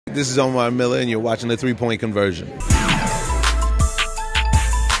This is Omar Miller, and you're watching the Three-Point Conversion.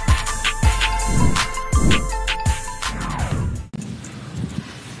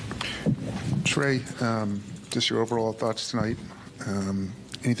 Trae, just your overall thoughts tonight.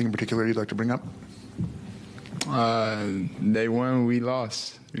 Anything in particular you'd like to bring up? They won, we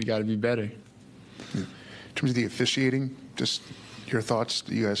lost. We got to be better. In terms of the officiating, just your thoughts.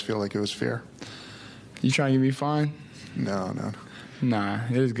 Do you guys feel like it was fair? You trying to get me fined? No. Nah,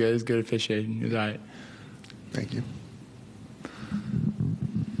 it was good. It was good officiating. It was all right. Thank you.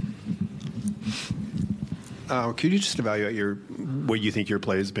 Could you just evaluate what you think your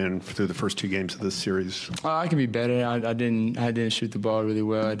play has been through the first two games of this series? I can be better. I didn't shoot the ball really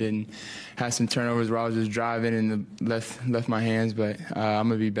well. I didn't have some turnovers where I was just driving and left my hands, but I'm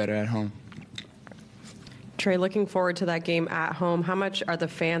gonna be better at home. Trae, looking forward to that game at home. How much are the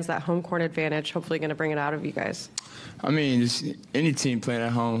fans, that home court advantage, hopefully going to bring it out of you guys? I mean, just any team playing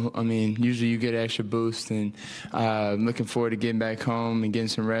at home, I mean, usually you get an extra boost, and I'm looking forward to getting back home and getting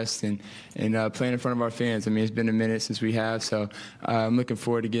some rest and playing in front of our fans. I mean, it's been a minute since we have, so I'm looking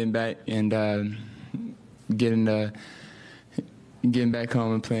forward to getting back and getting back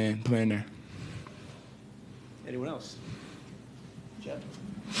home and playing there. Anyone else? Jeff?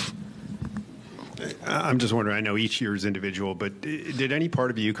 I'm just wondering, I know each year is individual, but did any part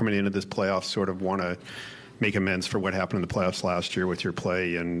of you coming into this playoff sort of want to make amends for what happened in the playoffs last year with your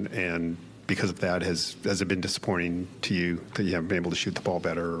play, and because of that, has it been disappointing to you that you haven't been able to shoot the ball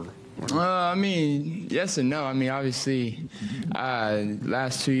better? I mean, yes and no. I mean, obviously,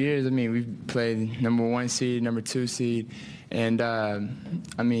 last 2 years, I mean, we've played number 1 seed, number 2 seed, and I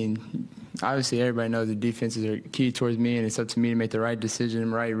mean, obviously everybody knows the defenses are key towards me, and it's up to me to make the right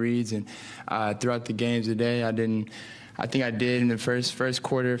decision, right reads, and throughout the games today, I think I did in the first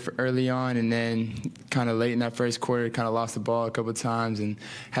quarter early on, and then kind of late in that first quarter, kind of lost the ball a couple of times and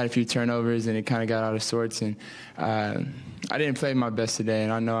had a few turnovers, and it kind of got out of sorts. And I didn't play my best today,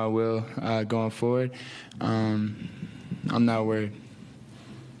 and I know I will going forward. I'm not worried.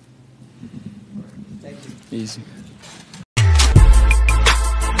 Thank you. Easy.